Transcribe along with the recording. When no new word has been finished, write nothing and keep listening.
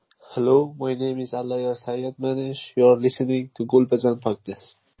Hello, my name is Alayar Sayed Manish. You're listening to Gulbazan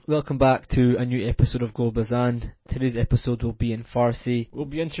Podcast. Welcome back to a new episode of Gulbazan. Today's episode will be in Farsi. We'll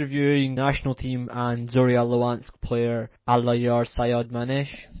be interviewing national team and Zorya Luhansk player Alayar Sayed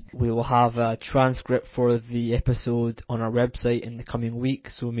Manish. We will have a transcript for the episode on our website in the coming week,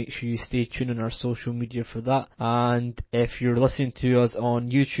 so make sure you stay tuned on our social media for that. And if you're listening to us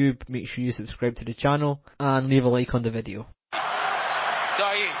on YouTube, make sure you subscribe to the channel and leave a like on the video.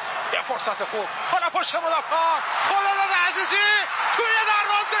 فرصت خوب حالا پشت مدافعان خداداد عزیزی توی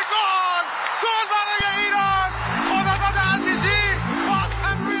دروازه گل برای ایران خداداد عزیزی باز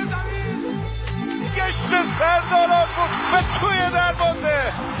هم روی زمین گشت سردار آزمون به توی دروازه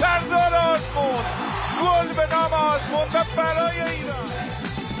سردار آزمون گل به نام آزمون و برای ایران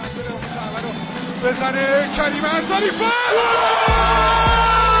بزنه کریم انصاری گل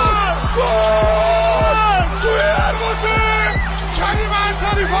توی دروازه کریم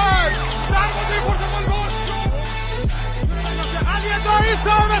انصاری دروازه پرتغال گل علی دایی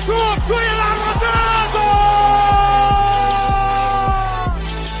سام توپ توی دروازه گل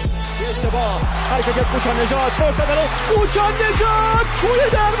اشتباه حرکت کوچان نژاد فرصت برای کوچان نژاد توی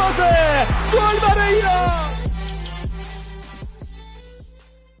دروازه گل برای ایران.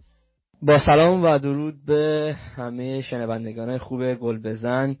 با سلام و درود به همه شنوندگان خوب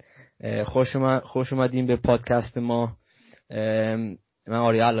گلبزن، خوش اومدین به پادکست ما. من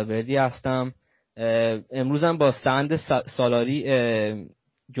آریا علاوردی هستم. امروز هم با سند سالاری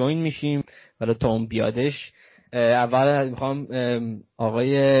جوین میشیم ولی تا اون بیادش اول میخوام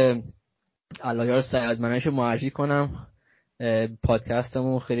آقای علایار سید منش رو معرفی کنم.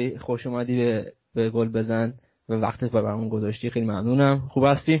 پادکستمون خیلی خوش اومدی به گلبزن و وقتت برامون گذاشتی، خیلی ممنونم. خوب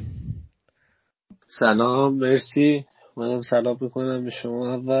هستی؟ سلام، مرسی. منم سلام میکنم به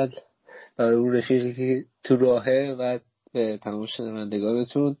شما اول و اون رفیقی که تو راهه و به تمام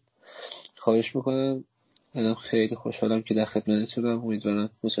شنوندگانتون. خواهش میکنم. منم خیلی خوشحالم که در خدمتتونم. امیدوارم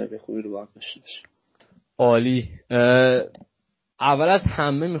مصاحبه خوبی رو با هم داشته باشیم. عالی. اول از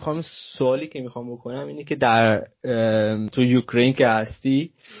همه میخوام سوالی که میخوام بکنم اینه که در تو اوکراین که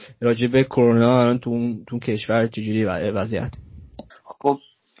هستی راجع به کرونا الان تو کشور چجوری وضعیت؟ خب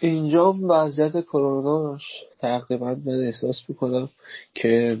اینجا وضعیت کروناش تقریبا من احساس میکنم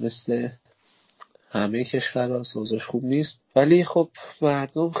که مثل همه کشورها اوضاعش خوب نیست، ولی خب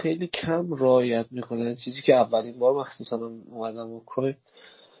مردم خیلی کم رعایت میکنن. چیزی که اولین بار مخصوصا اومدم اوکراین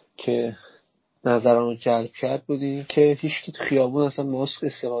که نظرمو جلب کرد بود این که هیچ کی تو خیابون اصلا ماسک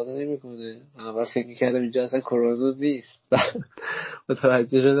استفاده نمیکنه. من اول فکر میکردم اینجا اصلا کرونا نیست،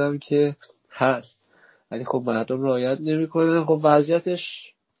 متوجه شدم که هست، ولی خب مردم رعایت نمیکنن. خب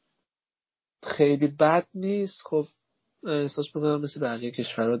وضعیتش خیلی بد نیست. خب احساس میکنم مثل بقیه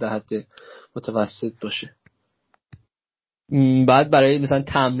کشورها در حد متوسط باشه. بعد برای مثلا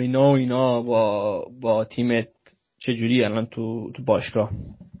تمرینا و اینا با تیمت چجوری الان تو باشگاه؟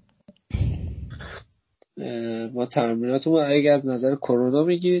 ما تمریناتمون اگه از نظر کرونا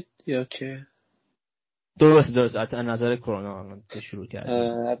میگید یا که درست از نظر کرونا شروع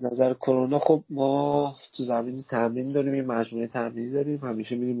کردیم. از نظر کرونا خب ما تو زمین تمرین داریم، یه مجموعه تمرین داریم،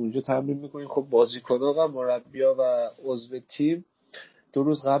 همیشه میریم اونجا تمرین میکنیم. خب بازیکن‌ها و مربی‌ها و عضو تیم 2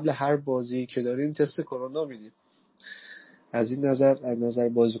 روز قبل هر بازی که داریم تست کرونا میدیم. از این نظر از نظر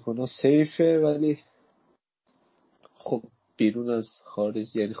بازیکن‌ها سیفه، ولی خب بیرون از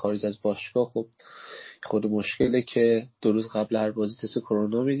خارج، یعنی خارج از باشگاه، خب خود مشکله که 2 روز قبل هر بازی تست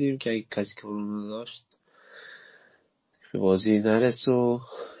کرونا میدیم که اگه کسی کرونا داشت به بازی نرسه و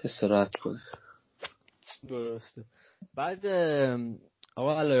استراحت کنه. درسته. بعد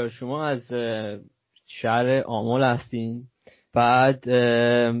آقا علایار شما از شهر آمل هستین، بعد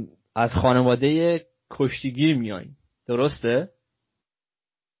از خانواده کشتیگیر میایین، درسته؟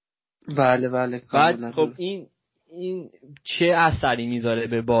 بله بعد خب این چه اثری میذاره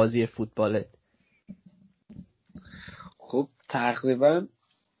به بازی فوتبالت؟ خب تقریبا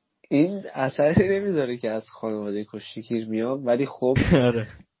این اثری نمیذاره که از خانواده کشتیگیر میام، ولی خب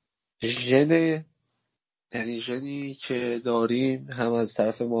ژنی که داریم، هم از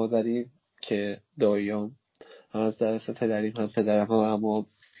طرف مادریم که داییام، هم از طرف پدریم هم پدرم هم اما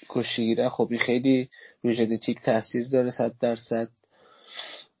کشتیگیره. خب این خیلی روی ژنتیک تاثیر داره 100%.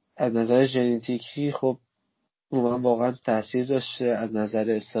 از نظر ژنتیکی خب من واقعا تاثیر داشته، از نظر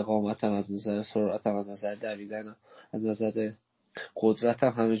استقامتم، از نظر سرعتم، از نظر دویدنم، از نظر قدرتم،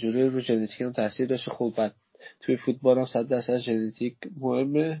 همه جوره رو ژنتیکم تاثیر داشته. خب بعد توی فوتبالم 100% ژنتیک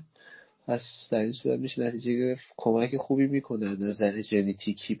مهمه، پس در این صورت میشه نتیجه گرفت کمک خوبی میکنه از نظر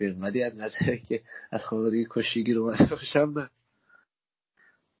ژنتیکی بهم، ولی از نظر که از خانواده کشتیگیر اومده باشم نه.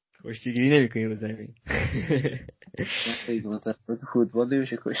 کشتیگیری نمی‌کنی رو زمین. خیلی متاسفم فوتبال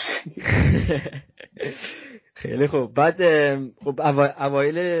نمیشه کشتی. خیلی خوب. بعد خب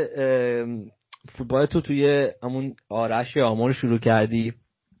اوایل فوتبال تو توی همون آرش آمار شروع کردی،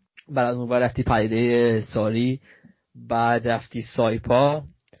 بعد از اون رفتی پدیده ساری، بعد رفتی سایپا.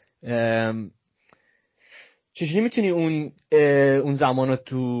 چجوری میتونی اون زمانو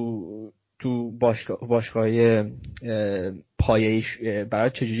تو باشگاه پایه‌ایش برای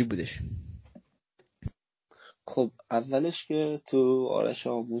چجوری بودش؟ خب اولش که تو آرش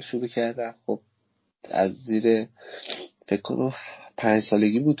آمون شروع کردم، خب از زیر فکر کنم 5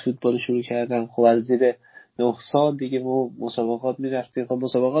 سالگی بود فوتبال شروع کردم. خب از زیر 9 سال دیگه ما مسابقات میرفتیم. خب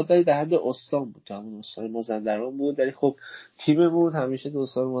مسابقات ولی در حد استان بود، همون استان مازندران بود، ولی خب تیممون همیشه تو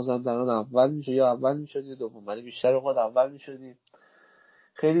استان مازندران اول میشه، یا اول میشد یا دوم، ولی بیشتر اوقات اول میشدیم.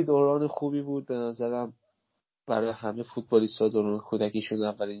 خیلی دوران خوبی بود به نظرم برای همه فوتبالیست‌ها. دوران کودکیشون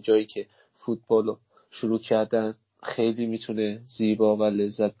اولین جایی که فوتبالو شروع کردن خیلی میتونه زیبا و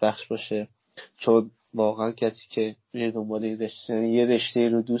لذت بخش باشه، چون واقعا کسی که میره دنبال یه رشته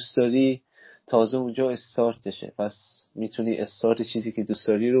رو دوست داری، تازه اونجا استارتشه، پس میتونی استارت چیزی که دوست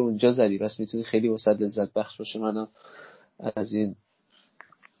داری رو اونجا زدی، پس میتونی خیلی واسه لذت بخش باشه. منم از این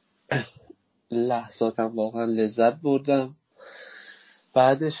لحظاتم واقعا لذت بردم.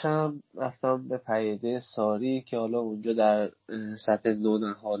 بعدش هم رفتم به پدیده ساری که حالا اونجا در سطح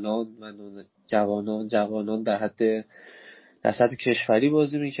نونهالان و جوانان در سطح کشوری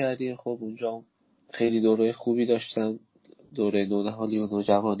بازی میکردیم. خب اونجا خیلی دوره خوبی داشتم، دوره نونهالی و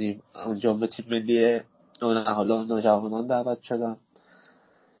نوجوانی. اونجا به تیم ملی نونهالان و نوجوانان دعوت شدم.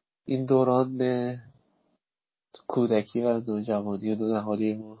 این دوران کودکی و نوجوانی و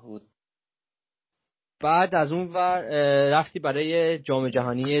نونهالی بود. بعد از اون ور رفتی برای جام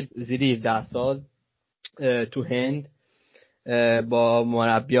جهانی زیر 17 سال تو هند با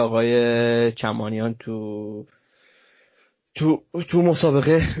مربی آقای چمانیان تو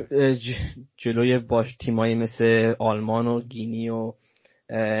مسابقه جلوی باش تیمایی مثل آلمان و گینی و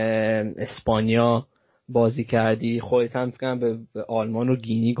اسپانیا بازی کردی. خودت هم فکر کنم به آلمان و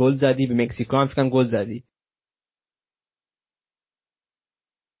گینی گل زدی، به مکزیکو هم فکر کنم گل زدی.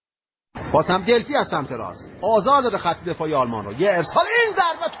 باز هم دلفی از سمت راست آزار داده خط دفاعی آلمان رو، یه ارسال، این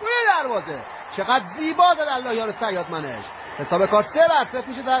ضربه توی دروازه، چقدر زیبا زد اللهیار صیادمنش. حساب کار 3-0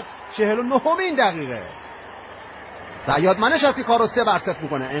 میشه در 49مین دقیقه. صیادمنش از این کار رو 3-0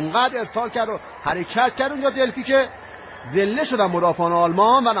 میکنه. انقدر ارسال کرد و حرکت کرد اونجا دلفی که ذله شدن مدافعان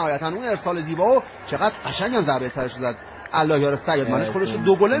آلمان و نهایتا اون ارسال زیبا و چقدر قشنگ هم ضربه سرش زد اللهیار صیادمنش. خودش رو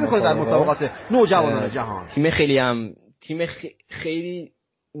دوگله میکنه در مسابقات نوجوانان جهان. تیم خیلی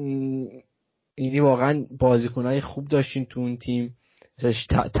یعنی واقعا بازیکنای خوب داشتین تو اون تیم، مثل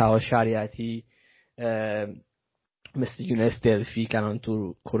تها شریعتی، مثل یونس دلفی که الان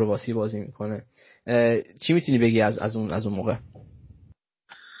تو کرواسی بازی میکنه. چی میتونی بگی از اون موقع؟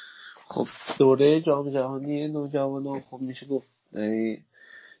 خب دوره جام جهانی نوجوانان خب میشه گفت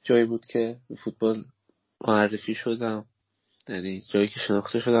جایی بود که فوتبال معرفی شدم، یعنی جایی که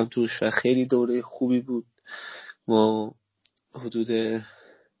شناخته شدم توش، و خیلی دوره خوبی بود. ما حدود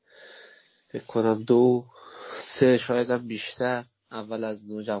فکر کنم 2-3 شاید هم بیشتر اول از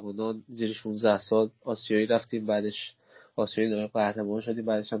نوجوانان زیر 16 سال آسیایی رفتیم، بعدش آسیایی نهایی قهرمان شدیم،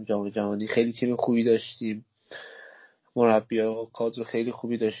 بعدش هم جام جهانی. خیلی تیم خوبی داشتیم، مربی‌ها کادر خیلی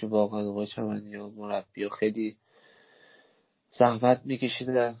خوبی داشتیم واقعا. آقای چمنیان مربی‌ها خیلی زحمت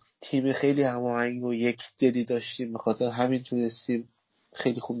می‌کشیدن، تیم خیلی هماهنگ و یک دلی داشتیم، به خاطر همین تونستیم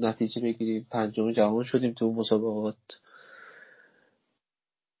خیلی خوب نتیجه بگیریم. 5م جهان شدیم تو مسابقات.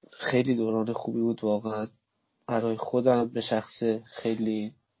 خیلی دوران خوبی بود واقعا. برای خودم به شخصه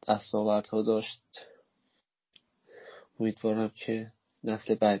خیلی دستاوردها داشت. امیدوارم که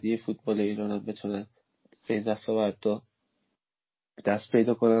نسل بعدی فوتبال ایران هم بتونن به این دستاوردها دست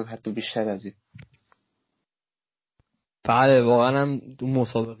پیدا کنن، حتی بیشتر از این. بله واقعا هم تو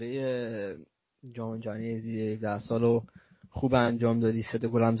مسابقه جام جهانی زیر 17 سالو خوب انجام دادی، 3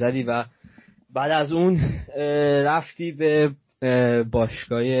 گل هم زدی و بعد از اون رفتی به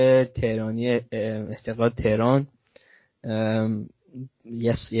باشگاه تهرانی استقلال تهران.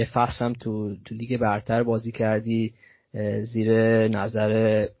 یه فصل هم تو لیگ برتر بازی کردی زیر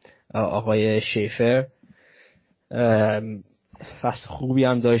نظر آقای شیفر. فصل خوبی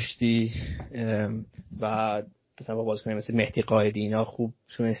هم داشتی و مثلا با بازیکنان مثل مهدی قائدی اینا خوب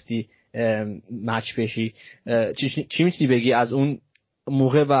تونستی مچ بشی. چی میتونی بگی از اون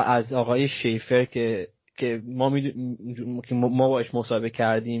موقع و از آقای شیفر که ما باش مصاحبه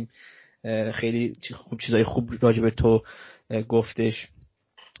کردیم، خیلی چیزای خوب راجع به تو گفتش.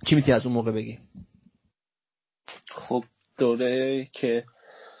 چی میتونی از اون موقع بگی؟ خب دوره که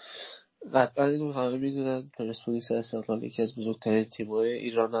قطعا اینو همه میدونن پرسپولیس استقلال یکی از بزرگترین تیم‌های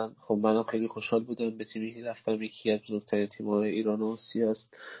ایرانن. خب منم خیلی خوشحال بودم به تیمی که رفتم، یکی از بزرگترین تیم‌های ایران و آسیا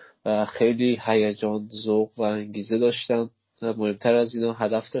است و خیلی هیجان، ذوق و انگیزه داشتم و مهمتر از اینا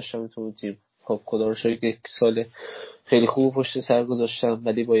هدف داشتم تو اون تیم. خب خدا رو شکر یک سال خیلی خوب پشت سر گذاشتم،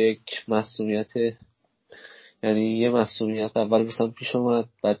 ولی با یک مسئولیت، یعنی یه مسئولیت اول بسام پیش اومد،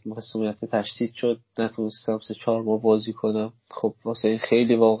 بعد مسئولیت تشدید شد، نتونستم 3-4 ماه بازی کنم. خب واسه این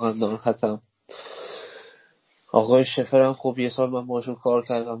خیلی واقعا ناراحتم. آقای شفرم خب یه سال من باشون کار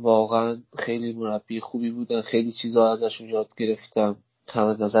کردم، واقعا خیلی مربی خوبی بودن، خیلی چیزا ازشون یاد گرفتم، هم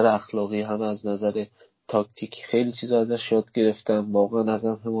از نظر اخلاقی هم از نظر تاکتیکی خیلی چیزا ازش یاد گرفتم، واقعا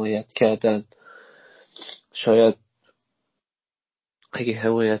ازم حمایت کردن. شاید اگه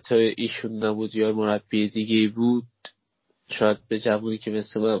حمایت ایشون نبود یا مربی دیگه بود، شاید به جوونی که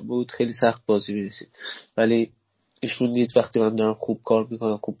مثل من بود خیلی سخت بازی میرسید، ولی ایشون دید وقتی من دارم خوب کار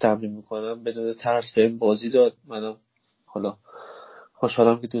میکنم، خوب تمرین میکنم، بدون ترس بهم بازی داد. منم حالا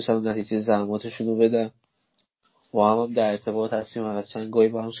خوشحالم که دوستم نتیجه زحماتشون رو بدم. با هم در ارتباط هستیم، از چند گاهی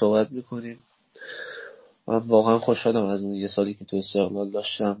با هم صحبت میکنیم. من واقعا خوشحالم از اون یه سالی که تو استقلال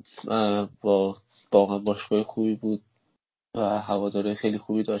داشتم. با واقعا باشگاه خوبی بود و هواداره خیلی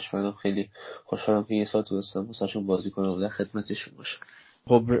خوبی داشت. منم خیلی خوشحالم که یه سال تونستم واسهشون بازی کنم و در خدمتشون باشم.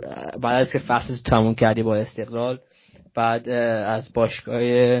 خب بعد از که فصل تموم کردی با استقلال، بعد از باشگاه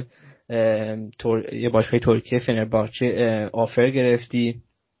یه باشگاه ترکیه فنرباغچه آفر گرفتی.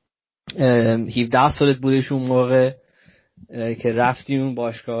 17 سالت بودش اون موقع که رفتی اون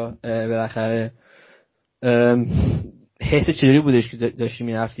باشگاه. بالاخره حس چجوری بودش که داشتی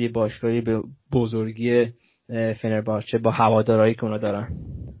میرفتی باشگاهی به بزرگی فنرباغچه با هوادارایی که اونا دارن؟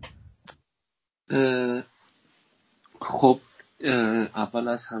 خب اول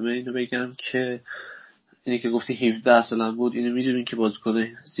از همه اینو بگم که اینی که گفتی 17 سالم بود، اینو میدونین که بازیکن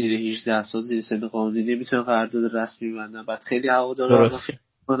زیر 18 سال زیر سن قانونی نمیتونه قرارداد رسمی ببنده. بعد خیلی هوادارا فکر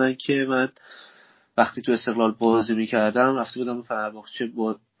می‌کنن که من وقتی تو استقلال بازی میکردم رفته بودم فنرباغچه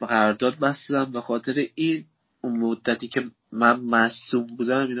با قرارداد بستم، به خاطر این اون مدتی که من مصدوم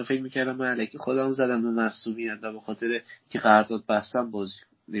بودم اینا فکر میکردم من الکی خودم زدم به مصدومیت و به خاطر که قرارداد بستم بازی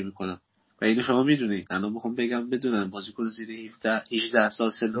نمیکنم. و اینو شما میدونید. الان میخوام بگم بدونم بازیکن زیر 18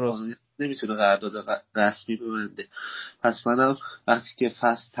 سال سن قانونی نمیتونه قرارداد رسمی ببنده. پس منم وقتی که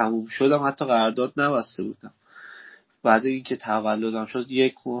فصل تموم شدم حتی قرارداد نبسته بودم. بعد اینکه تولدم شد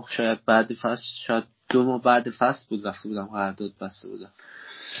یک ماه شاید بعد فصل، شاید 2 ماه بعد فصل بود رفته بودم قرارداد بسته بودم.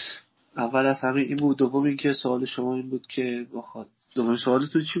 اول از همه این بود. دوم اینکه سوال شما این بود که بخواد دوم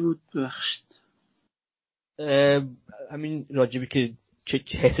سوالتون چی بود؟ ببخشید. همین راجبی که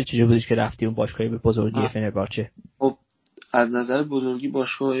حس چجوری بودش که رفتی اون باشگاه به بزرگی فنرباغچه؟ خب از نظر بزرگی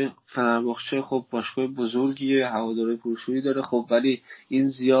باشگاه فنرباغچه خب باشگاه بزرگیه، هواداری پرشوری داره. خب ولی این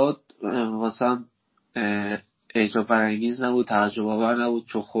زیاد واسم اعجاب برانگیز نبود، تعجب آور نبود،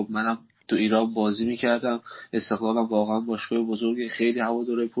 چون خب منم تو ایران بازی میکردم. استقلالم واقعا باشگاه بزرگی، خیلی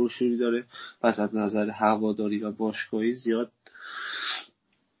هواداری پرشوری داره. پس از نظر هواداری و باشگاهی زیاد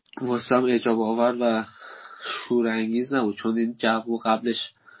واسم اعجاب آور و شورانگیز نبود، چون این جو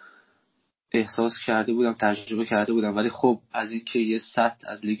قبلش احساس کرده بودم، تجربه کرده بودم. ولی خب از اینکه یه سطح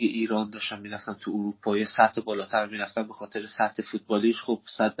از لیگ ایران داشتم میرفتم تو اروپا، یه سطح بالاتر میرفتم، به خاطر سطح فوتبالیش خب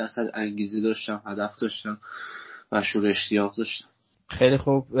 100% انگیزه داشتم، هدف داشتم و شور اشتیاق داشتم. خیلی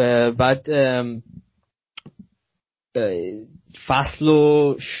خوب. بعد فصل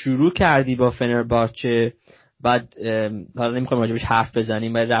رو شروع کردی با فنرباغچه، بعد حالا نمیخوایم راجبش حرف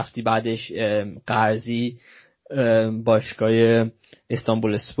بزنیم، بعد رفتی بعدش قرضی باشگاه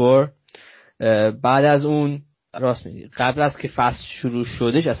استانبول اسپور. بعد از اون راست میگی قبل از که فصل شروع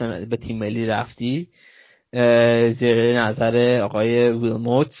شدش اصلا به تیم ملی رفتی زیر نظر آقای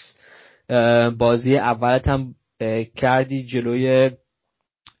ویلموتس. بازی اولت هم کردی جلوی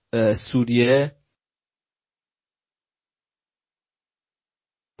سوریه.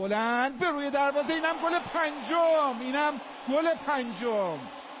 بلند به روی دروازه، اینم گل پنجم.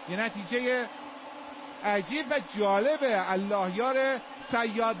 یه نتیجه عجیب و جالبه. الله یار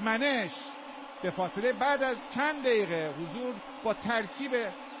صیاد منش به فاصله بعد از چند دقیقه حضور با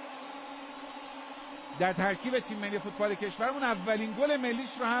در ترکیب تیم ملی فوتبال کشورمون اولین گل ملیش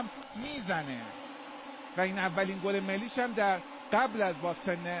رو هم میزنه و این اولین گل ملیش هم در قبل از با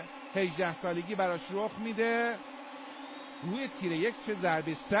سن 18 سالگی براش رخ میده. روی تیر یک چه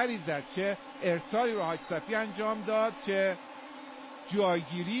ضربه سری زد، چه ارسالی رو حاج صفی انجام داد، چه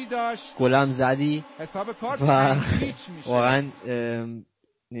جایگیری داشت، گلم زدی. حساب کار و 5-0 میشه. واقعا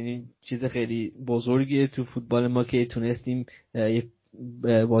یعنی چیز خیلی بزرگیه تو فوتبال ما که تونستیم یه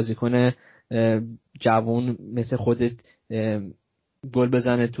بازیکن جوان مثل خودت گل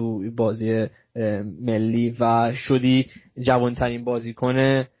بزنه تو بازی ملی و شدی جوانترین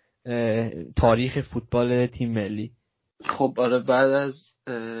بازیکن تاریخ فوتبال تیم ملی. خب آره، بعد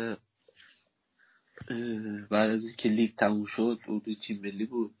از اینکه لیگ تموم شد اردو تیم ملی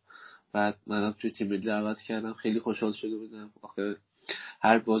بود. بعد منم توی تیم ملی دعوت کردم، خیلی خوشحال شده بودم. آخه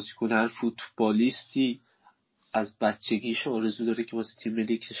هر بازیکن، هر فوتبالیستی از بچگیش آرزو داره که واسه تیم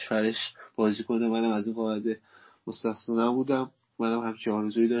ملی کشورش بازی کنه. منم از این قاعده مستثنا نبودم، منم همچین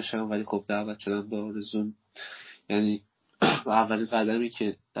آرزویی داشتم، ولی خب دعوت شدم به آرزوم. یعنی اولین قدمی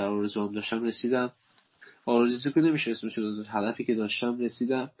که در آرزوام داشتم رسیدم. آرزویی که نمیشه اسمش رو داد، هدفی که داشتم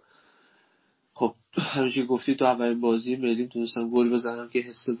رسیدم. خب همینجوری گفتی تو اولین بازی ملی تونستم گل بزنم که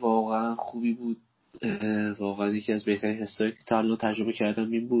حس واقعا خوبی بود. واقعا یکی از بهترین حسایی که تا الان تجربه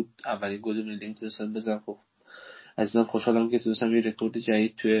کردم این بود. اولین گل ملی تونستم بزنم. خب از این خوشحالم که تونستم یه رکورد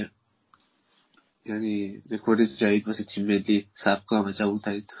جدید رکورد جدید واسه تیم ملی ثبت کنم،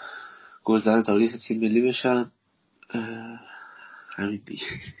 جوان‌ترین گلزن تاریخ تیم ملی بشم. همین دیگه.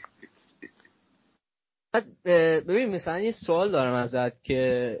 ببین مثلا یه سوال دارم ازت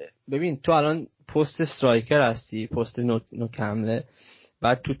که ببین تو الان پست استرایکر هستی، پست نوکمله.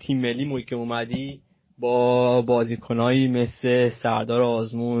 بعد تو تیم ملی موقعی که اومدی با بازیکنایی مثل سردار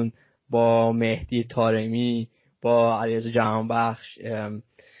آزمون، با مهدی طارمی، با علیرضا جهانبخش،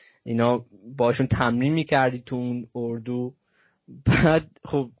 اینا باشون تمرین میکردی تو اون اردو. بعد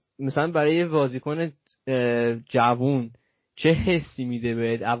خب مثلا برای یه بازیکن جوون چه حسی میده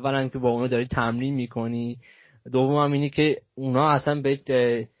بهت؟ اولا که با اونا داری تمرین میکنی، دوم هم اینی که اونا اصلا بهت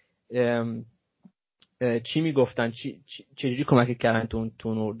چی میگفتن، چجوری کمک کردن تو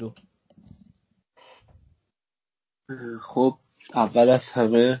اون اردو؟ خب اول از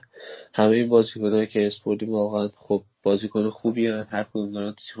همه این بازیکنایی که اسپورتی واقعا خب بازیکن خوبی هستن، هر کدوم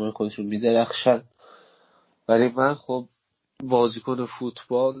دارن تو تیم‌های خودشون میدرخشن. ولی من خب بازیکن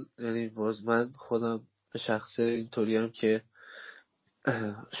فوتبال، یعنی من خودم به شخصه اینطوریم که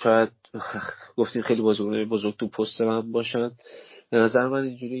شاید گفتین خیلی بازیکنای بزرگ تو پست من باشن. به نظر من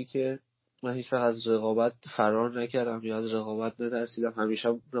اینجوریه که من هیچ وقت از رقابت فرار نکردم یا از رقابت نرسیدم. همیشه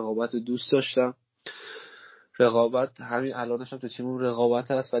رقابت دوست داشتم. رقابت همین الانش هم تو تیمم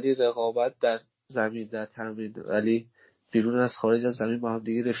رقابت هست، ولی رقابت در زمین، در تمرین، ولی بیرون از خارج از زمین با هم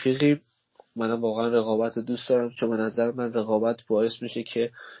دیگه رفیقیم. منم واقعا رقابت دوست دارم، چون به نظر من رقابت باعث میشه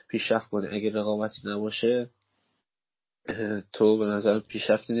که پیشرفت کنی. اگه رقابتی نباشه تو به نظر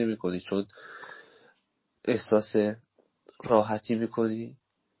پیشرفتی نمی‌کنی، چون احساس راحتی میکنی.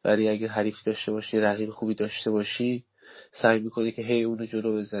 ولی اگه حریف داشته باشی، رقیب خوبی داشته باشی، سعی میکنی که هی اونو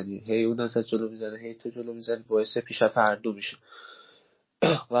جلو بزنی، هی اون ازت جلو میزنه، هی تو جلو میزنی، باعث پیشرفت هر دو میشه.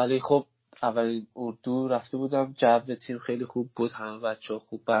 ولی خب اولین اردو رفته بودم، جو تیم خیلی خوب بود، همه بچه‌ها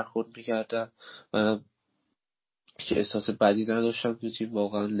خوب برخورد میکردن، منم هیچ احساس بدی نداشتم تو تیم.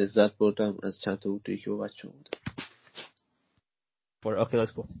 واقعا لذت بردم از چند تا اردویی که با بچه‌ها بودم.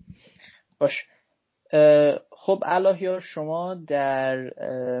 باش. خب الهیار، شما در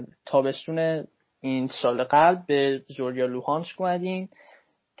تابستون این سال قبل به زوریا لوهانسک اومدین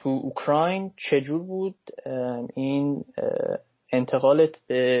تو اوکراین. چجور بود این انتقالت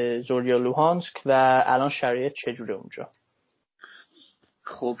به زوریا لوهانسک و الان شرایط چجوره اونجا؟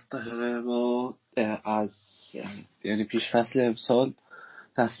 خب ما یعنی پیش فصل امسال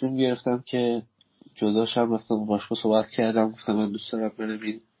تصمیم گرفتم که جداشم، رفتم باشگاه صحبت کردم، گفتم من دوست دارم برم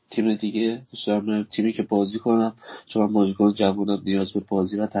این تیم دیگه، دوست دارم برم تیمی که بازی کنم، چون من بازیکن جوونم، نیاز به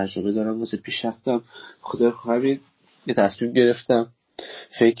بازی و تجربه دارم واسه پیشرفتم. خدا همین یه تصمیم گرفتم،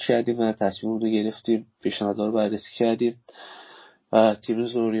 فکر کردیم و تصمیم رو گرفتیم، پیشنهادها رو بررسی کردیم و تیم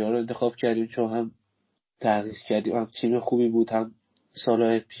زوریا رو انتخاب کردیم، چون هم تحقیق کردیم هم تیم خوبی بود، هم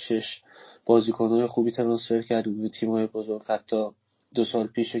سالهای پیشش بازیکن‌های خوبی ترانسفر کردیم به تیم‌های بزرگ. حتی 2 سال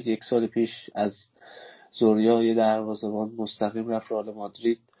پیش، 1 سال پیش از زوریا یه دروازه‌بان مستقیم رفت رئال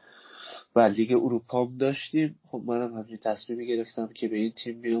مادرید و لیگ اروپا هم داشتیم. خب منم همین تصمیم گرفتم که به این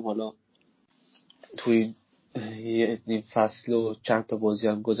تیم بیام. حالا تو این نیم فصل و چند تا بازی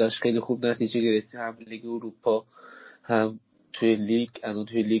هم گذشت، خیلی خوب نتیجه گرفتیم، هم لیگ اروپا هم توی لیگ. الان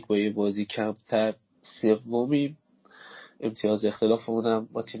توی لیگ با یه بازی کمتر سومیم، امتیاز اختلافمون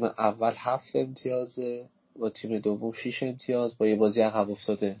با تیم اول 7 امتیازه، با تیم دوم 6 امتیاز، با یه بازی عقب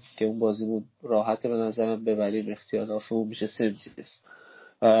افتاده که اون بازیمون راحته به نظرم ببریم، اختلافمون میشه 3 امتیاز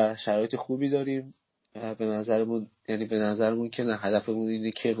و شرایط خوبی داریم. به نظرمون که نه، هدفمون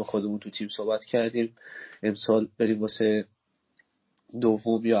اینه که با خودمون تو تیم صحبت کردیم امسال بریم واسه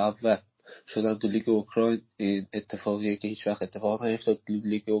دوم یا اول شدن تو لیگ اوکراین. این اتفاقیه که هیچ وقت اتفاق نیفتاد.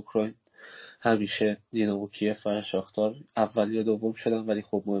 لیگ اوکراین همیشه دینامو کیف و شاختار اول یا دوم شدن، ولی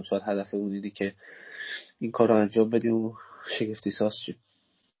خب ما امسال هدفمون اینه که این کار رو انجام بدیم و شگفتی ساز شیم.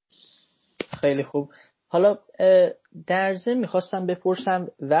 خیلی خوب. حالا در ضمن میخواستم بپرسم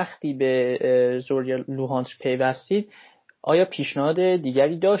وقتی به زوریا لوهانسک پیوستید آیا پیشنهاد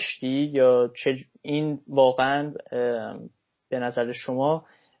دیگری داشتی یا این واقعا به نظر شما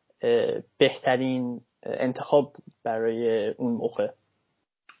بهترین انتخاب برای اون موقع؟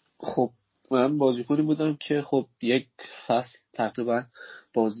 خب من بازیکنی بودم که خب یک فصل تقریبا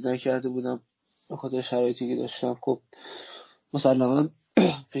بازی نکرده بودم به خاطر شرایطی که داشتم. خب مسلماً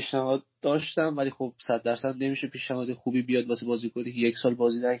پیشنهاد داشتم ولی خب 100% نمیشه پیشنهاد خوبی بیاد واسه بازیکنی که یک سال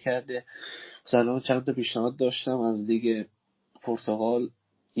بازی نکرده. مسلماً چند تا پیشنهاد داشتم از لیگ پرتغال،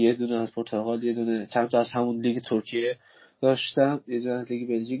 یه دونه از پرتغال، یه دونه چند تا از همون لیگ ترکیه داشتم، یه دونه از لیگ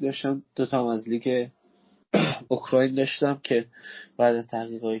بلژیک داشتم، دو تا هم از لیگ اوکراین داشتم که بعد از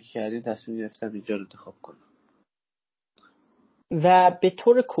تحقیقاتی که کردیم تصمیم گرفتم اینجا رو انتخاب کنم. و به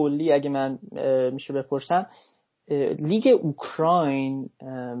طور کلی اگه من میشه بپرسم لیگ اوکراین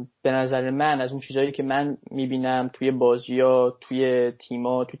به نظر من از اون چیزایی که من میبینم توی بازی‌ها، توی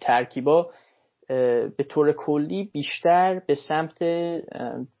تیم‌ها، توی ترکیبا به طور کلی بیشتر به سمت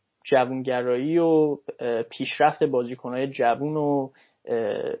جوانگرایی و پیشرفت بازیکن‌های جوان و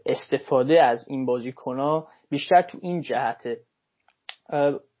استفاده از این بازیکن‌ها بیشتر تو این جهته.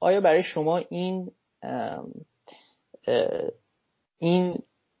 آیا برای شما این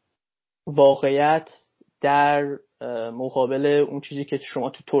واقعیت در مقابل اون چیزی که شما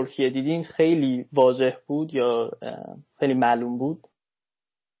تو ترکیه دیدین خیلی واضح بود یا خیلی معلوم بود؟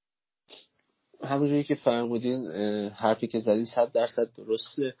 همونجوری که فرمودین حرفی که زدین 100%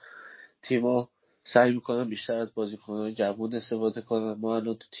 درسته. تیم‌ها سعی میکنن بیشتر از بازیکن‌های جوان استفاده کنن. ما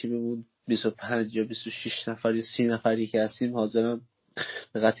الان تو تیممون 25 یا 26 نفر یا 30 نفری که هستیم حاضرم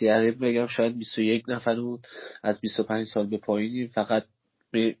به قطع یقین بگم شاید 21 نفرمون از 25 سال به پایینیم، فقط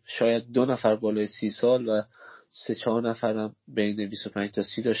شاید 2 نفر بالای 30 سال و 3-4 نفرم بین 25 تا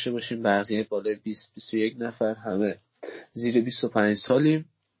 30 داشته باشیم، بقیه بالای 20-21 نفر همه زیر 25 سالیم.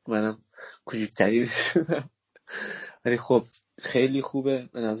 منم کوچیک‌تری شدم ولی خب خیلی خوبه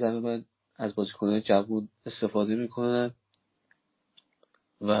به نظر من از بازیکن‌های جوان استفاده میکنن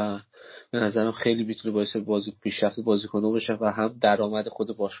و به نظرم خیلی میتونه باعث پیشرفت بازیکن‌ها بشه و هم درآمد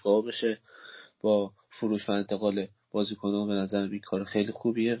خود باشگاه بشه با فروش و انتقال بازیکن‌ها. به نظرم این کار خیلی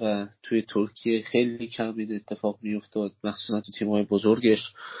خوبیه و توی ترکیه خیلی کم این اتفاق میافتاد، مخصوصا تو تیم‌های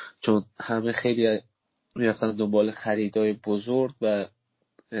بزرگش، چون همه خیلی میرفتن دنبال خریدای بزرگ و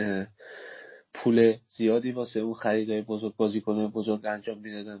پول زیادی واسه اون خریدای بزرگ بازیکن‌های بزرگ انجام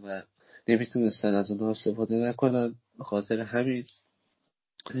میدادن و نمیتونستن از اونها استفاده نکنن. به خاطر همین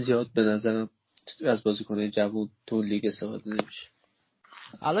زیاد به نظرم از بازیکن‌های جوان تو لیگ استفاده نمیشه.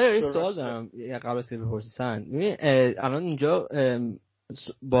 الان یه سوال دارم قبل از که بپرسن. ببین الان اینجا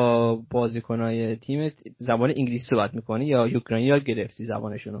با بازیکن‌های تیم زبان انگلیسی صحبت می‌کنی یا اوکراینی یاد گرفتی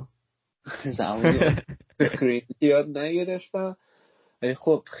زبانشونو؟ زبان اوکراینی یاد نگرفتم ولی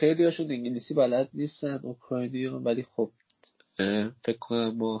خب خیلی هاشون انگلیسی بلد نیستن اوکراینی‌ها، ولی خب فکر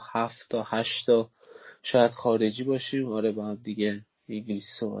کنم ما 7 تا 8 تا شاید خارجی باشیم آره با هم دیگه انگلیسی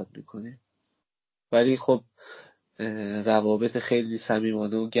صحبت میکنیم. ولی خب روابط خیلی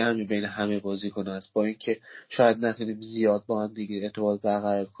صمیمانه و گرمی بین همه بازیکن‌ها هست، با اینکه شاید نتونیم زیاد با هم دیگه ارتباط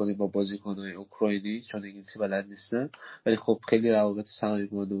برقرار کنیم با بازیکن‌های اوکراینی چون انگلیسی بلد نیستن، ولی خب خیلی روابط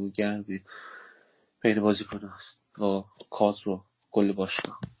صمیمانه و گرمی بین بازیکن‌ها هست و کادر و کل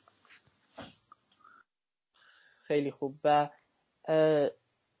باشگاه. خیلی خوب. و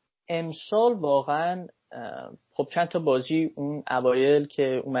امسال واقعا خب چند تا بازی اون اوایل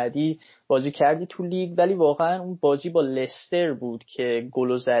که اومدی بازی کردی تو لیگ، ولی واقعا اون بازی با لستر بود که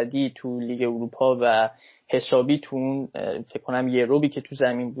گل زدی تو لیگ اروپا و حسابی تو اون فکر کنم یه روبی که تو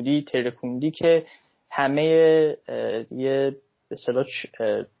زمین بودی ترکوندی که همه یه به اصطلاح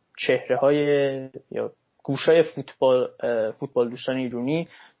چهره‌های یا گوشای فوتبال دوستان ایرانی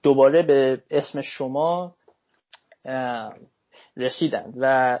دوباره به اسم شما رسیدند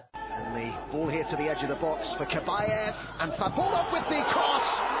و the ball here to the edge of the box for Kabayev and Fabulov with the cross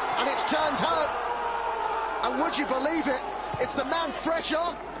and it's turned home and would you believe it, it's the man fresh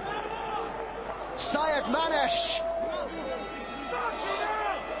on Sayed Manesh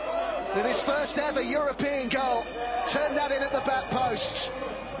with his first ever European goal turned that in at the back post.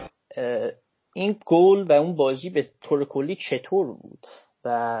 این گل و اون بازی به طور کلی چطور بود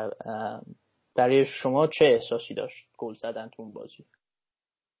و برای شما چه احساسی داشت گل زدن تو اون بازی؟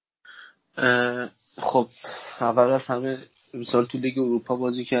 خب اول از همه امسال تو لیگ اروپا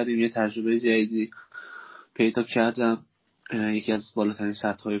بازی کردیم، یه تجربه جدیدی پیدا کردم، یکی از بالاترین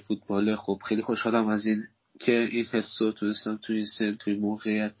سطح‌های فوتباله. خب خیلی خوشحالم از این که این حس رو تونستم توی این سن توی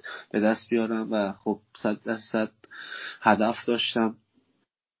موقعیت به دست بیارم و خب 100% هدف داشتم،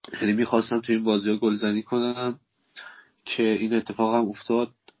 خیلی میخواستم توی این بازی ها گلزنی کنم که این اتفاق هم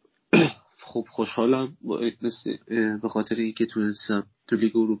افتاد. خب خوشحالم به خاطر اینکه تونستم تو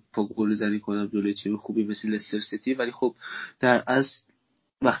لیگ اروپا گلزنی کنم جلوی تیم خوبی مثل لستر سیتی، ولی خب در اصل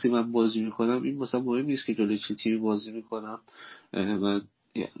وقتی من بازی میکنم این مثلا مهم نیست که جلوی چه تیمی بازی میکنم. من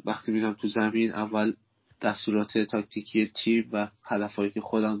وقتی میرم تو زمین اول دستورات تاکتیکی تیم و هدفهایی که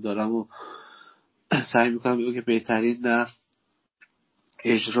خودم دارم و سعی میکنم که بهترین نحو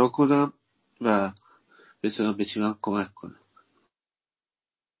اجرا کنم و بتونم به تیمم کمک کنم.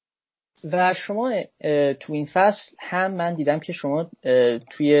 و شما تو این فصل هم من دیدم که شما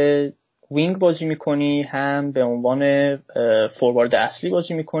توی وینگ بازی میکنی، هم به عنوان فوروارد اصلی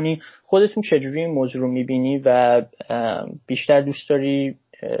بازی میکنی. خودتون چجوری این موضوع رو میبینی و بیشتر دوست داری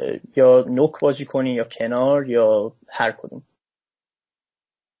یا نوک بازی کنی یا کنار یا هر کدوم؟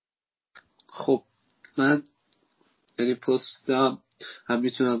 خب من یعنی پستم هم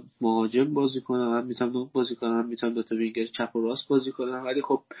میتونم مهاجم بازی کنم، هم میتونم نوک بازی کنم، هم میتونم دوتا وینگر چپ و راست بازی کنم، ولی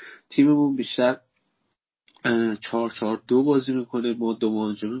خب تیممون بیشتر 4-4-2 بازی میکنه، ما دو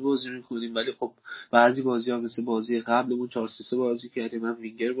مهاجمی بازی میکنیم، ولی خب بعضی بازی ها مثل بازی قبلمون 4-3-3 بازی کردیم، من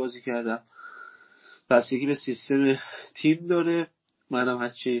وینگر بازی کردم. بستگی به سیستم تیم داره، منم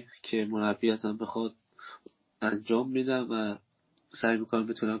هرچی که مربی ازم بخواد انجام میدم و سعی میکنم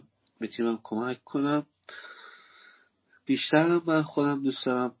بتونم به تیمم کمک کنم. بیشتر من خودم دوست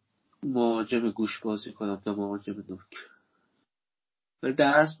دارم مهاجم گوش بازی کنم تا مهاجم نوک، و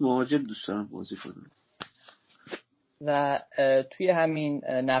در اصل مهاجم دوست دارم بازی کنم. و توی همین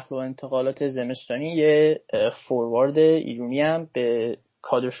نقل و انتقالات زمستانی یه فوروارد ایرانی هم به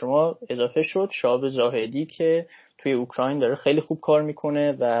کادر شما اضافه شد، شهاب زاهدی، که توی اوکراین داره خیلی خوب کار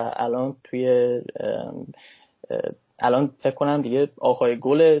میکنه و الان فکر کنم دیگه آقای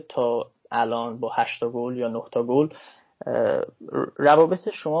گل تا الان با 8 گل یا 9 گل. روابط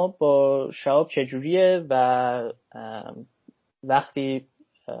شما با شهاب چجوریه و وقتی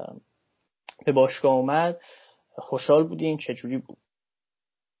به باشگاه اومد خوشحال بودین؟ چجوری بود؟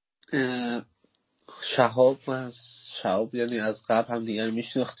 شهاب یعنی از قبل هم دیگر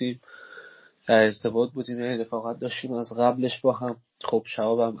میشناختیم، در ارتباط بودیم، یعنی رفاقت داشتیم از قبلش با هم. خب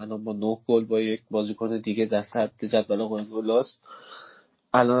شهاب هم الان با 9 گل با یک بازیکن دیگه در سطح جدول گلاست.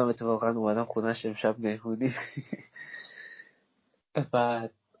 الان هم اتفاقا اومدم خونش امشب مهمونی.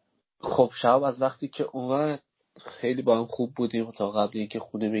 بعد خب شهاب از وقتی که اومد خیلی با هم خوب بودیم، تا قبل اینکه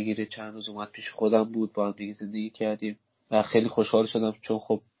خونه بگیره چند روز اومد پیش خودم بود، با هم دیگه زندگی کردیم و خیلی خوشحال شدم چون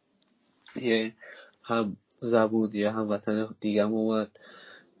خب یه هم زبون یه هم وطن دیگه هم اومد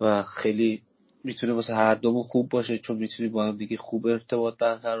و خیلی میتونه واسه هر دومون خوب باشه، چون میتونیم با هم دیگه خوب ارتباط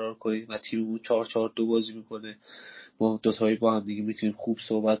برقرار کنیم و تیممون 4-4-2 بازی میکنه، ما دوتایی با هم دیگه میتونیم خوب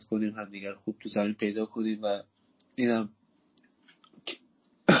صحبت کنیم، هم دیگه خوب تو زمین پیدا کنیم و اینم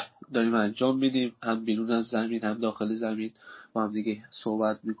داریم انجام میدیم، هم بیرون از زمین هم داخل زمین با هم دیگه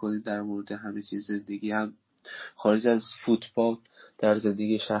صحبت میکنیم در مورد همه چیز زندگی، هم خارج از فوتبال در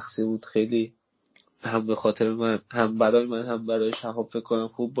زندگی شخصی بود. خیلی هم به خاطر من هم برای من هم برای شهاب فکر کنم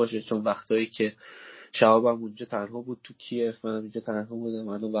خوب باشه، چون وقتایی که شهاب هم اونجا تنها بود تو کیف، منم اینجا تنها بودم،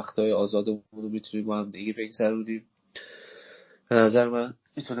 الان وقتای آزادمون رو میتونیم با هم دیگه بگذرونیم. به نظر من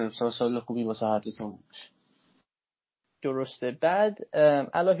میتونه امسال سال خوبی واسه هر دو تامون باشه. درسته. بعد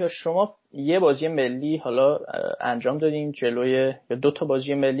الهی شما یه بازی ملی حالا انجام دادین جلوی، یا 2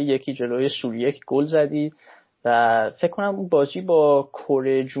 بازی ملی، یکی جلوی سوریه که گل زدید و فکر کنم اون بازی با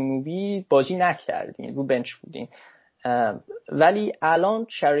کره جنوبی بازی نکردین، رو بنچ بودین. ولی الان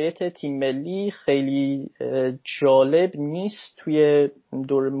شرایط تیم ملی خیلی جالب نیست توی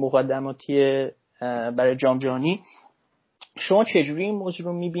دور مقدماتی برای جام جهانی. شما چجوری این موضوع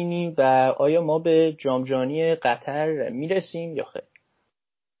رو میبینی و آیا ما به جام جهانی قطر میرسیم یا خیر؟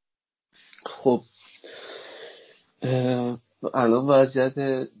 خب الان وضعیت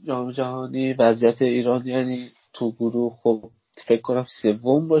جام جهانی، وضعیت ایران یعنی تو گروه خب فکر کنم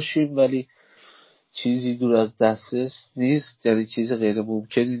سوم باشیم، ولی چیزی دور از دسترس نیست، یعنی چیز غیر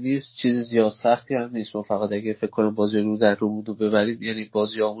ممکنی نیست، چیز زیاد سختی هم نیست. ما فقط اگه فکر کنم بازی رو در رومون رو ببریم، یعنی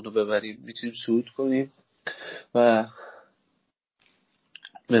بازی آمون رو ببریم، میتونیم صعود کنیم و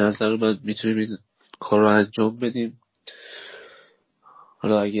به نظر من میتونیم این کار رو انجام بدیم.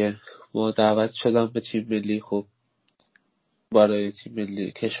 حالا اگه ما دعوت شدم به تیم ملی، خب برای تیم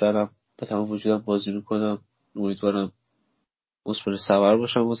ملی کشورم به تمام وجودم بازی میکنم، امیدوارم مثمر ثمر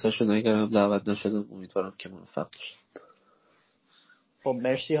باشم واسهشون، اگرم دعوت نشدم امیدوارم که موفق باشم. خب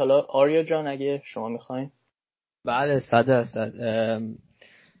مرسی. حالا آریا جان اگه شما میخواین. بله 100%.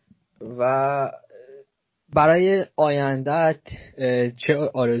 و برای آیندهت چه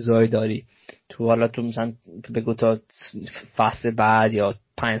آرزوهایی داری؟ حالا تو مثلا بگو تا فصل بعد یا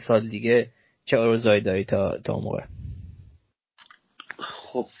 5 سال دیگه چه آرزوهایی داری تا اون موقع؟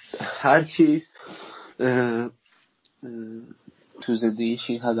 خب هر کی تو زندگیش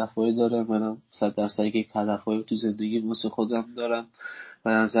این هدفهایی داره، منم 100% یک هدفهایی تو زندگی واسه خودم دارم. به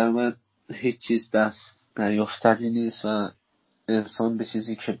نظر من هیچ چیز دست نیافتنی نیست و انسان به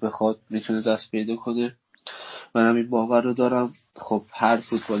چیزی که بخواد میتونه دست پیدا کنه. منم این باور رو دارم. خب هر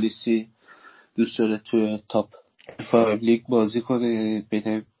فوتبالیستی دوست داره توی تاپ 5 لیگ بازی کنه، یعنی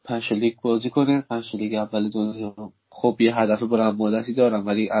بهترین 5 لیگ بازی کنه، 5 لیگ اول دنیا. خب یه هدف بلند مدتی دارم،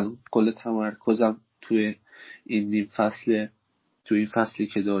 ولی الان کل تمرکزم توی این فصلی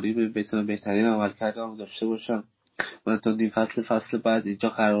که داریم بتونم بهترین عملکردم داشته باشم. من تا نیم فصل بعد اینجا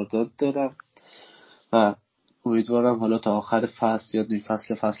قرارداد دارم و امیدوارم حالا تا آخر فصل یا نیم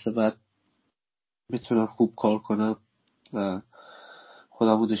فصل بعد بتونم خوب کار کنم و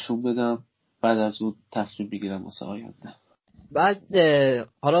خودمو نشون بدم. بعد از اون تصمیم بگیرم واسه آینده. بعد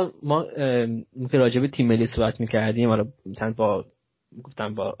حالا ما که راجع به تیم ملی صحبت می‌کردیم، حالا مثلا با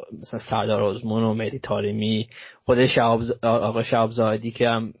مثلا سردار آزمون و مهدی طارمی، خود آقا شهاب زاهدی که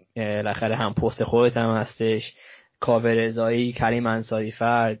هم بالاخره هم پست خودت هم هستش، کاوه رضایی، کریم انصاری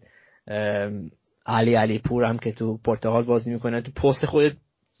فرد، علی پور هم که تو پرتغال بازی میکنه، تو پست خودت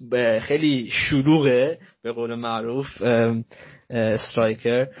خیلی شلوغه به قول معروف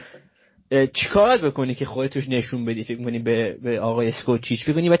استرایکر. چیکار بکنی که خودت توش نشون بدی؟ فکر می‌کنی به آقای اسکوچیچ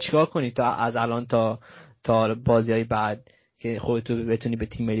بگونی و چیکار کنی تا از الان تا بازی‌های بعد که خودت بتونی به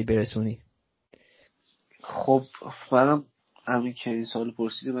تیم ملی برسونی؟ خب منم همین که این سوال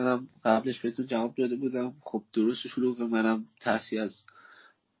پرسیدی منم قبلش بهتون جواب داده بودم. خب درست شلوغه، منم ترسی از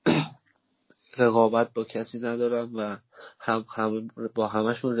رقابت با کسی ندارم و هم با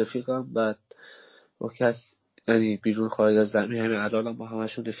همشون رفیقم. بعد با کس یعنی بیرون خارج از زمین همین الانم با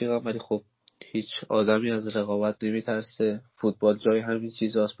همشون رفیقم، ولی خب هیچ آدمی از رقابت نمیترسه. فوتبال جای همین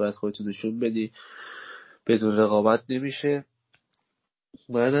چیزاست، باید خودتون نشون بدی، بدون رقابت نمیشه.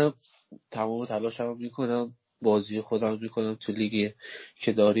 منم تمام تلاشمو میکنم، بازی خودم میکنم تو لیگی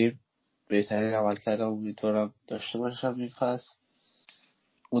که داریم، بهترین عمل کردم امیدوارم داشته باشم این فصل.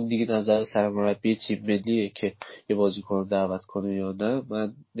 اون دیگه نظر سرمربی تیم ملیه که یه بازیکن دعوت کنه یا نه،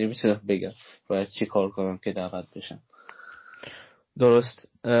 من نمیتونم بگم باید چی کار کنم که دعوت بشم. درست.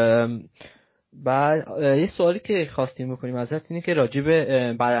 بعد یه سوالی که خواستیم بکنیم ازت اینه که راجع به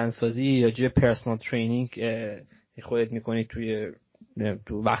بدنسازی، راجع به پرسونال ترینینگ خودت میکنی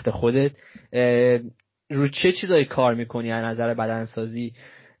تو وقت خودت، رو چه چیزایی کار میکنی از نظر بدنسازی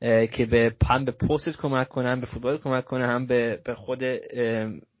که هم به پستت کمک کنه، هم به فوتبال کمک کنه، هم به خود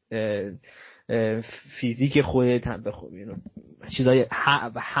فیزیک خودت، هم به چیزای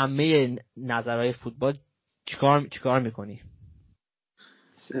همه نظرهای فوتبال چیکار میکنی؟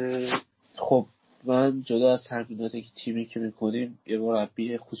 خب من جدا از تمرینات تیمی که میکنیم یه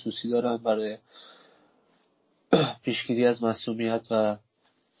مربی خصوصی دارم برای پیشگیری از معصومیت و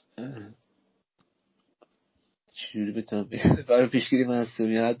برای پیشگیری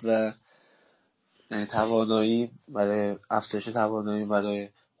معصومیت و توانایی، برای افزایش توانایی، برای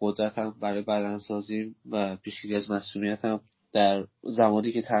قدرتم، برای بدنسازی و پیشگیری از معصومیتم. در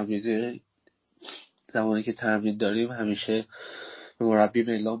زمانی که تمرین داریم همیشه به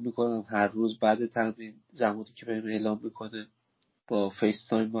مربی اعلام میکنم، هر روز بعد تمرین زمانی که بهم اعلام میکنه با فیس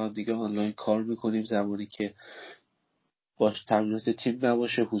تایم با هم دیگه آنلاین کار میکنیم. زمانی که باش تمرینات تیم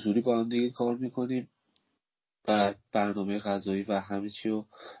نباشه حضوری با هم دیگه کار میکنیم و برنامه غذایی و همه چی رو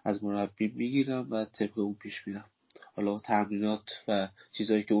از مربی میگیرم و طبق اون پیش میرم. حالا تمرینات و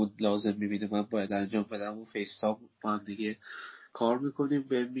چیزایی که اون لازم میبینه من باید انجام بدم و فیس تایم با هم دیگه کار میکنیم،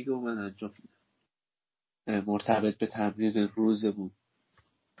 بهم میگه و من انجام میدم مرتبط به تمرین روزمون.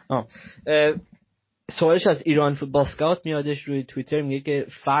 سوالش از ایران فوتبال سکاوت میادش روی توییتر، میگه که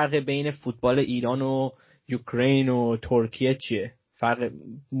فرق بین فوتبال ایران و یوکرین و ترکیه چیه؟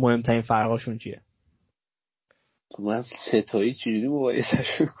 مهمترین فرقاشون چیه؟ من ستایی چجوری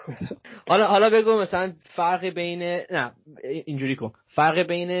مقایسه‌شون کنم؟ حالا بگو مثلا فرق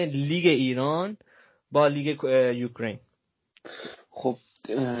بین لیگ ایران با لیگ یوکرین. خب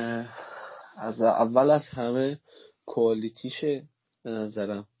از اول از همه کوالیتیشه به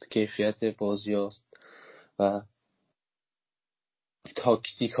نظرم، کیفیت بازی هاست و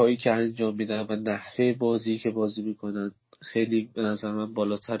تاکتیک هایی که انجام میدن و نحوه بازی که بازی میکنن خیلی به نظر من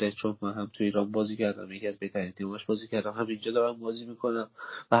بالاتره. چون من هم تو ایران بازی کردم، یکی از بهترین تیماش بازی کردم، هم اینجا دارم بازی میکنم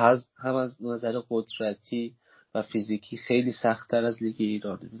و هم از نظر قدرتی و فیزیکی خیلی سخت‌تر از لیگ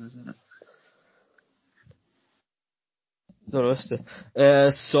ایرانه به نظرم. درسته.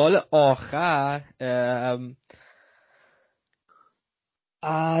 سال آخر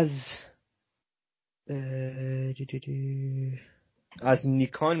از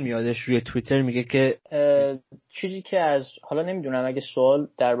نیکان میادش روی توییتر میگه که چیزی که حالا نمیدونم اگه سوال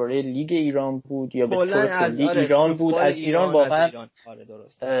درباره لیگ ایران بود یا به طور کلی ایران بود، از ایران واقعا آره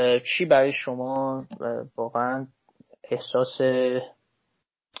درست. چی برای شما واقعا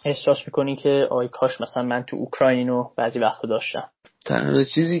احساس میکنی که آی کاش مثلا من تو اوکراینو بعضی وقتا داشتم؟ تنها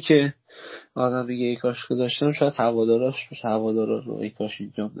چیزی که آدم میگه ای کاش که داشتم شاید هوادارا رو ای کاش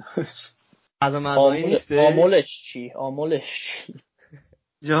اینجا داشت. عاملش چی؟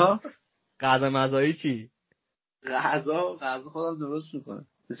 جا غذا مزایی چی؟ غذا خودم درست میکنم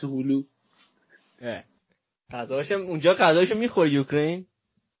مثل هلو. غذاشم اونجا غذاشو میخوری اوکراین؟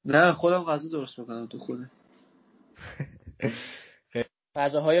 نه خودم غذا درست میکنم تو خونه.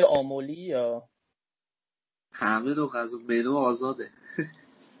 غذاهای آمولی یا همه دو غذا منو آزاده.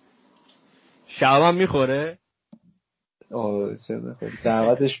 شبم میخوره؟ چه نخوری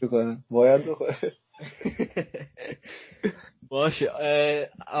دعوتش میکنم باید بخوره. باشه.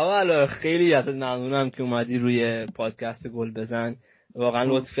 اولا خیلی ازت ممنونم که اومدی روی پادکست گل بزن، واقعا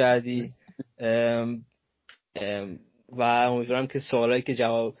لطف کردی و امیدوارم که سوالایی که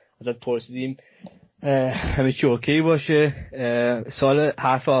جواب ازت پرسیدیم همه چی اوکی باشه. سوال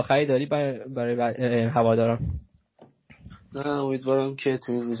حرف آخری داری برای هواداران؟ نه امیدوارم که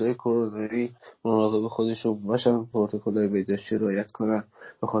توی این روزهای کرونایی مراقب خودشون باشن، پروتکل‌های بهداشتی رعایت کنن،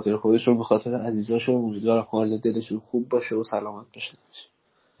 به خاطر خودشون به خاطر عزیزاشون. امیدوارم حال دلشون خوب باشه و سلامت باشه.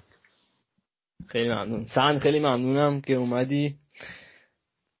 خیلی ممنون سند، خیلی ممنونم که اومدی.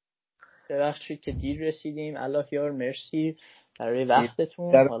 ببخشید که دیر رسیدیم. الله یار مرسی برای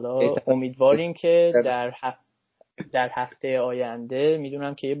وقتتون. حالا امیدواریم که در هفته آینده،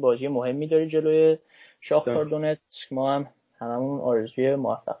 میدونم که یه بازی مهمی داری جلوی شاختار دونتسک، ما هم هممون آرزوی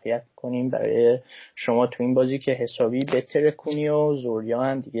موفقیت کنیم برای شما تو این بازی که حسابی بهتره کنی و زوریا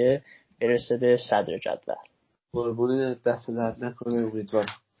هم دیگه برسه به صدر جدول. قربون دست درد نکنه.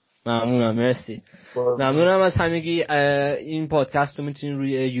 امیدوارم. ممنونم، مرسی. ممنونم از همگی. این پادکست رو میتونید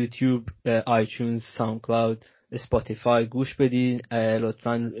روی یوتیوب، آیتیونز، ساوند کلاود، اسپاتیفای گوش بدین.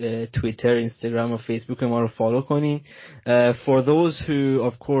 لطفاً توییتر، اینستاگرام و فیسبوک ما رو فالو کنین. For those who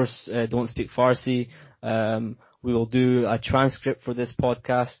of course don't speak Farsi, we will do a transcript for this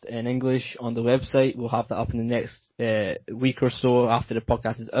podcast in English on the website. We'll have that up in the next week or so after the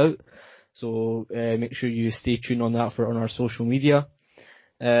podcast is out. So make sure you stay tuned on that on our social media.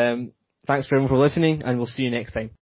 Thanks for everyone for listening, and we'll see you next time.